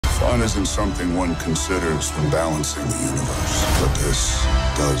Fun isn't something one considers when balancing the universe, but this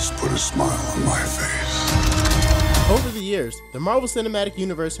does put a smile on my face. Over the years, the Marvel Cinematic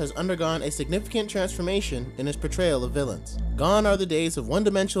Universe has undergone a significant transformation in its portrayal of villains. Gone are the days of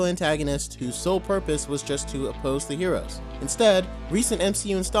one-dimensional antagonists whose sole purpose was just to oppose the heroes. Instead, recent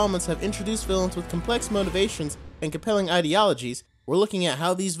MCU installments have introduced villains with complex motivations and compelling ideologies. We're looking at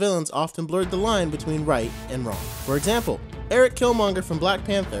how these villains often blurred the line between right and wrong. For example, Eric Killmonger from Black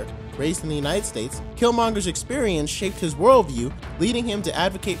Panther. Raised in the United States, Killmonger's experience shaped his worldview, leading him to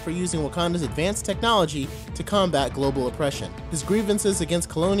advocate for using Wakanda's advanced technology to combat global oppression. His grievances against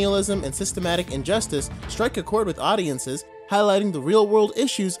colonialism and systematic injustice strike a chord with audiences, highlighting the real-world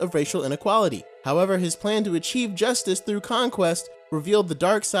issues of racial inequality. However, his plan to achieve justice through conquest revealed the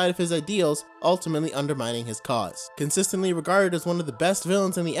dark side of his ideals, ultimately undermining his cause. Consistently regarded as one of the best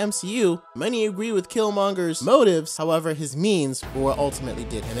villains in the MCU, many agree with Killmonger's motives, however his means were what ultimately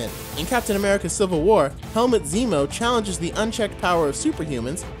did him in. In Captain America Civil War, Helmut Zemo challenges the unchecked power of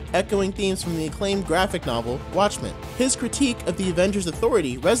superhumans, echoing themes from the acclaimed graphic novel Watchmen. His critique of the Avengers'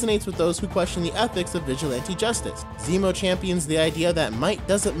 authority resonates with those who question the ethics of vigilante justice. Zemo champions the idea that might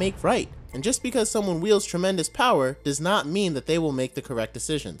doesn't make right, and just because someone wields tremendous power does not mean that they will make the correct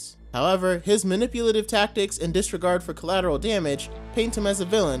decisions. However, his manipulative tactics and disregard for collateral damage paint him as a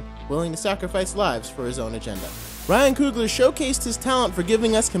villain, willing to sacrifice lives for his own agenda. Ryan Coogler showcased his talent for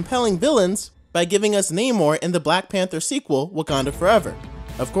giving us compelling villains by giving us Namor in the Black Panther sequel, Wakanda Forever.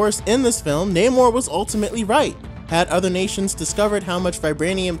 Of course, in this film, Namor was ultimately right. Had other nations discovered how much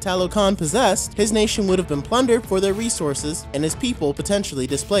vibranium Talokan possessed, his nation would have been plundered for their resources and his people potentially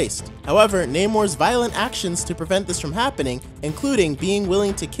displaced. However, Namor's violent actions to prevent this from happening, including being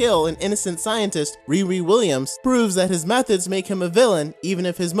willing to kill an innocent scientist, Riri Williams, proves that his methods make him a villain even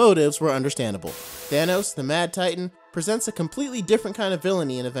if his motives were understandable. Thanos, the Mad Titan, presents a completely different kind of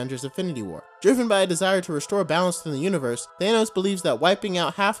villainy in Avengers Infinity War. Driven by a desire to restore balance in the universe, Thanos believes that wiping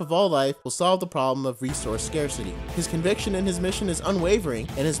out half of all life will solve the problem of resource scarcity. His conviction in his mission is unwavering,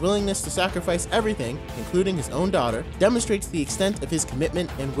 and his willingness to sacrifice everything, including his own daughter, demonstrates the extent of his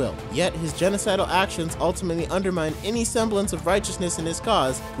commitment and will. Yet his genocidal actions ultimately undermine any semblance of righteousness in his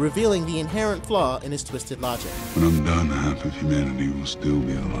cause, revealing the inherent flaw in his twisted logic. When I'm done, half of humanity will still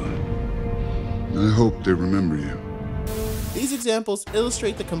be alive. I hope they remember you. These examples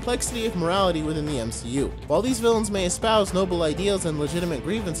illustrate the complexity of morality within the MCU. While these villains may espouse noble ideals and legitimate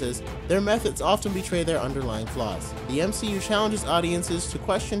grievances, their methods often betray their underlying flaws. The MCU challenges audiences to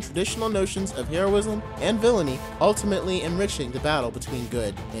question traditional notions of heroism and villainy, ultimately enriching the battle between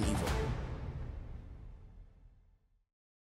good and evil.